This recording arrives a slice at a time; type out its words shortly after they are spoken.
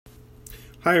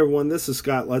Hi everyone, this is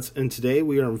Scott Lutz, and today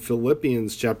we are in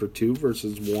Philippians chapter 2,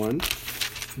 verses 1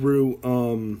 through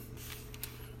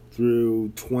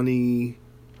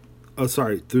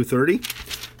 30.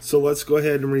 So let's go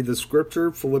ahead and read the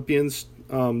scripture, Philippians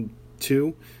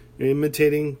 2,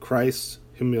 imitating Christ's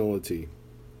humility.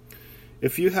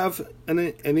 If you have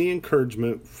any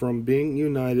encouragement from being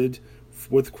united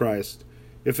with Christ,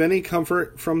 if any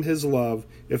comfort from his love,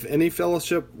 if any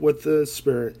fellowship with the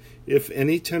Spirit, if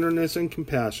any tenderness and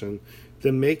compassion,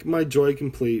 then make my joy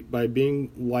complete by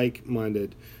being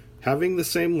like-minded, having the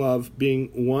same love,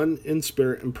 being one in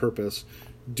spirit and purpose.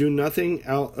 Do nothing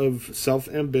out of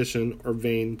self-ambition or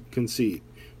vain conceit,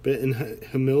 but in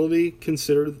humility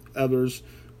consider others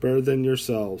better than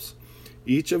yourselves.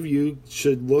 Each of you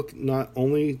should look not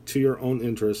only to your own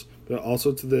interests, but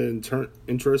also to the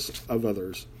interests of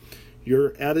others.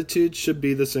 Your attitude should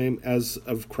be the same as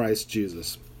of Christ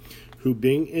Jesus, who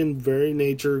being in very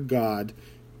nature God,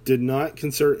 did not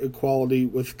consider equality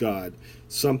with God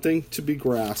something to be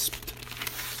grasped,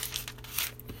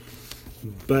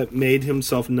 but made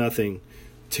himself nothing,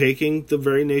 taking the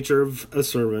very nature of a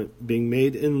servant, being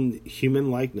made in human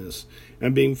likeness,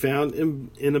 and being found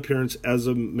in appearance as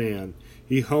a man.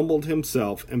 He humbled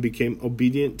himself and became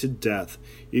obedient to death,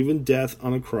 even death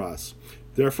on a cross.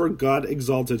 Therefore God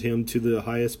exalted him to the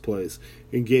highest place,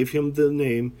 and gave him the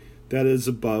name that is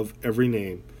above every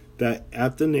name, that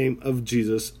at the name of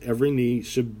Jesus every knee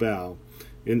should bow,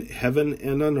 in heaven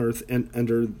and on earth and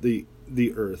under the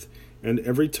earth, and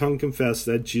every tongue confess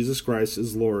that Jesus Christ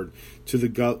is Lord, to the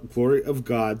glory of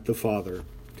God the Father.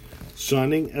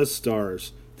 Shining as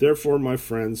stars, therefore, my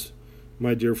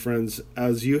dear friends,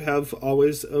 as you have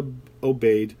always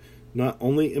obeyed, not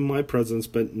only in my presence,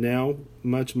 but now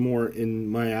much more in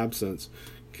my absence,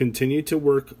 continue to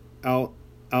work out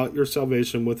your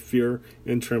salvation with fear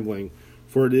and trembling,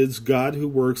 for it is God who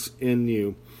works in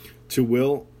you to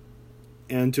will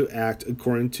and to act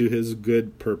according to his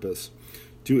good purpose.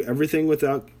 Do everything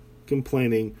without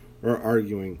complaining or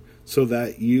arguing, so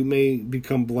that you may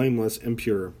become blameless and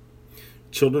pure,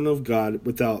 children of God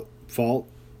without fault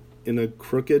in a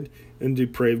crooked and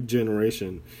depraved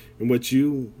generation, in which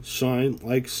you shine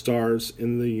like stars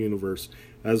in the universe,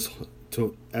 as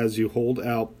you hold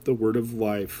out the word of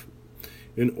life,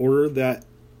 in order that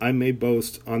I may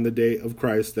boast on the day of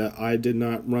Christ that I did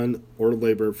not run or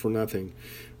labor for nothing.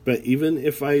 But even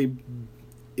if I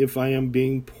am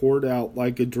being poured out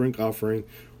like a drink offering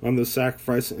on the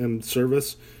sacrifice and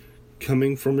service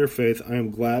coming from your faith, I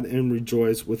am glad and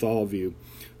rejoice with all of you.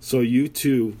 So you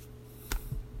too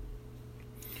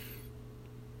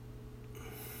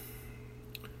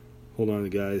Hold on,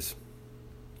 guys.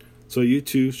 So you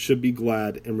too should be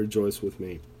glad and rejoice with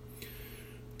me.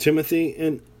 Timothy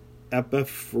and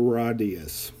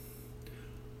Epaphroditus.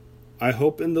 I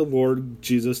hope in the Lord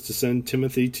Jesus to send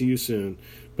Timothy to you soon,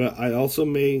 but I also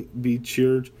may be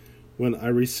cheered when I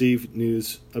receive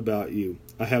news about you.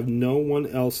 I have no one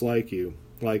else like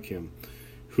him,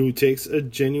 who takes a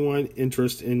genuine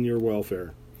interest in your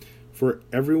welfare. For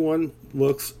everyone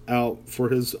looks out for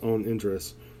his own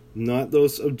interests, not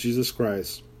those of Jesus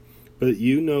Christ. But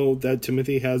you know that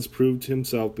Timothy has proved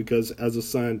himself, because as a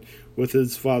son with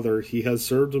his father he has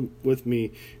served with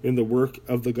me in the work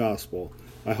of the gospel.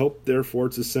 I hope therefore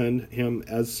to send him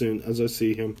as soon as I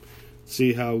see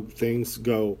how things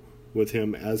go with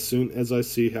him, as soon as I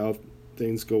see how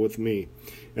things go with me.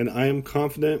 And I am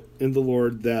confident in the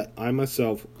Lord that I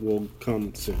myself will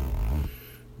come soon.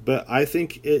 But I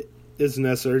think it is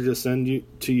necessary to send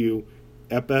to you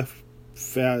Epaphroditus,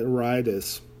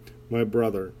 my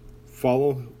brother,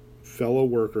 fellow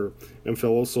worker, and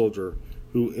fellow soldier,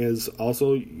 who is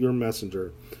also your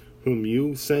messenger, whom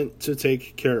you sent to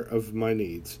take care of my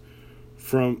needs.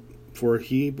 For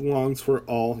he belongs for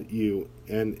all you,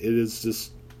 and it is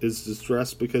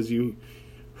distressed because you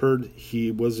heard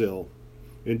he was ill.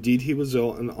 Indeed, he was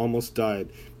ill and almost died,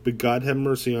 but God had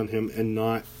mercy on him, and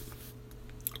not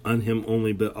on him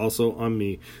only, but also on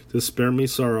me, to spare me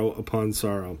sorrow upon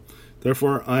sorrow.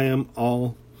 Therefore I am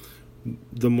all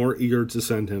the more eager to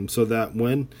send him, so that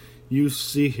when you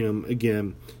see him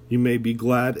again, you may be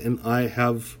glad, and I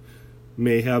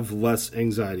may have less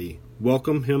anxiety.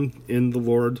 Welcome him in the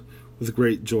Lord with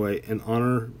great joy, and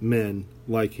honor men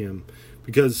like him,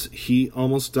 because he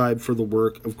almost died for the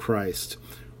work of Christ,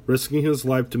 risking his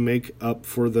life to make up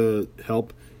for the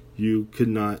help you could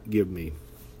not give me.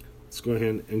 Let's go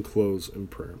ahead and close in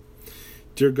prayer.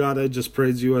 Dear God, I just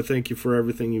praise you. I thank you for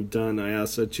everything you've done. I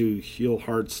ask that you heal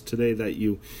hearts today, that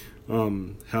you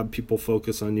have people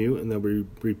focus on you, and that we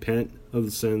repent of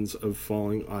the sins of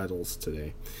falling idols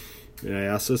today. And I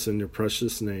ask this in your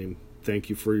precious name. thank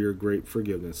you for your great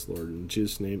forgiveness, Lord. In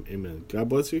Jesus' name, amen. God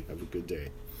bless you. Have a good day.